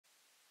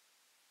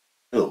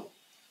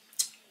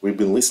We've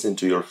been listening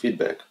to your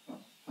feedback,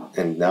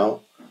 and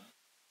now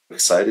we're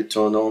excited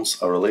to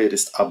announce our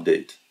latest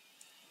update.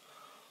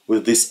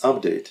 With this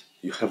update,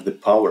 you have the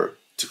power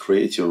to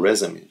create your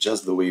resume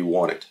just the way you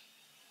want it.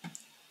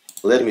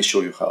 Let me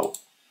show you how.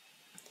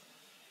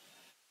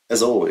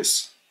 As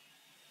always,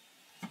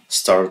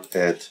 start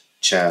at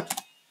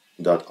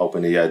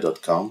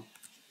chat.openai.com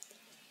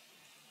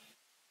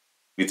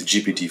with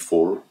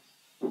GPT-4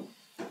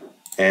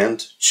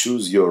 and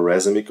choose your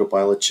Resume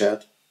Copilot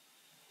chat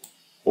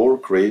or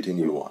create a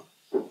new one.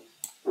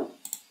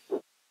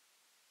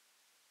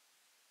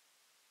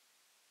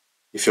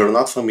 If you're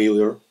not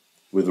familiar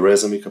with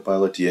Resume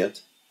Copilot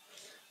yet,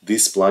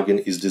 this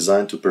plugin is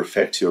designed to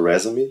perfect your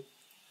resume,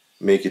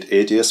 make it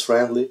ATS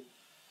friendly,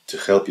 to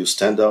help you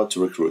stand out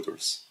to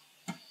recruiters.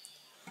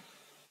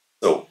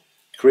 So,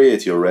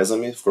 create your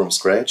resume from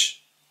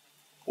scratch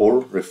or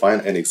refine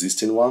an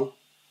existing one.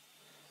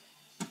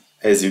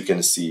 As you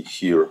can see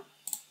here,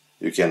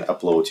 you can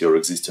upload your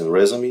existing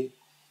resume,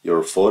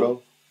 your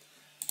photo,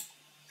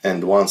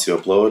 and once you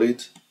upload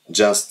it,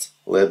 just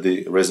let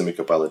the Resume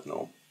Copilot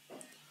know.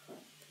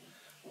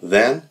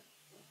 Then,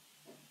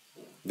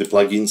 the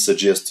plugin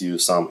suggests you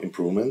some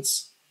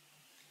improvements,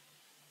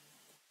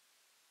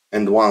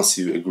 and once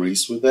you agree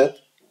with that,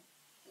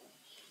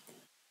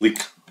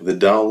 click the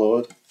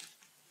download,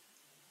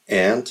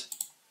 and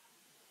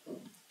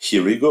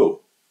here we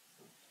go.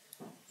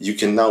 You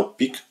can now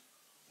pick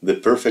the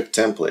perfect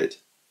template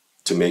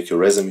to make your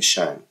resume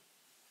shine.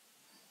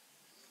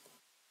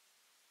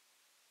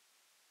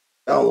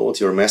 Download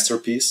your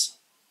masterpiece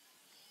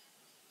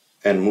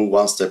and move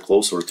one step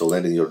closer to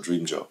landing your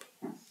dream job.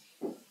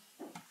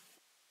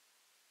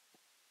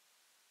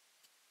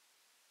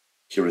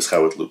 Here is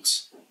how it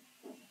looks.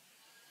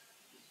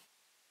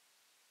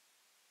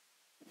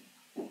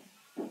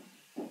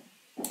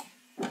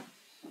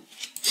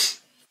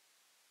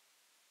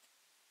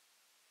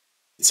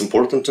 It's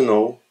important to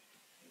know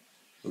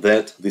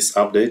that this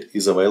update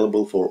is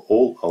available for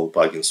all our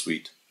plugin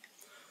suite.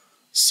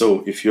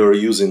 So if you're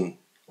using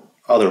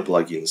other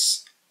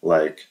plugins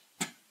like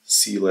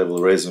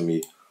C-level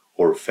resume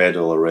or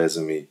federal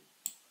resume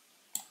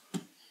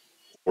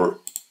or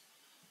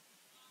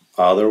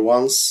other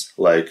ones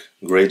like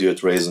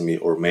graduate resume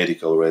or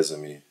medical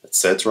resume,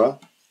 etc.,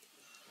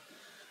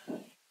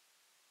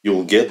 you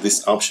will get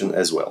this option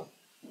as well.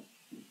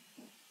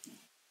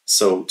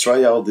 So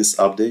try out this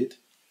update,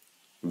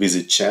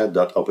 visit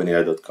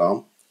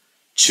chat.openai.com,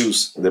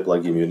 choose the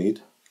plugin you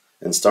need,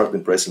 and start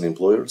impressing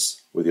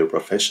employers with your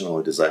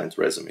professionally designed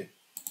resume.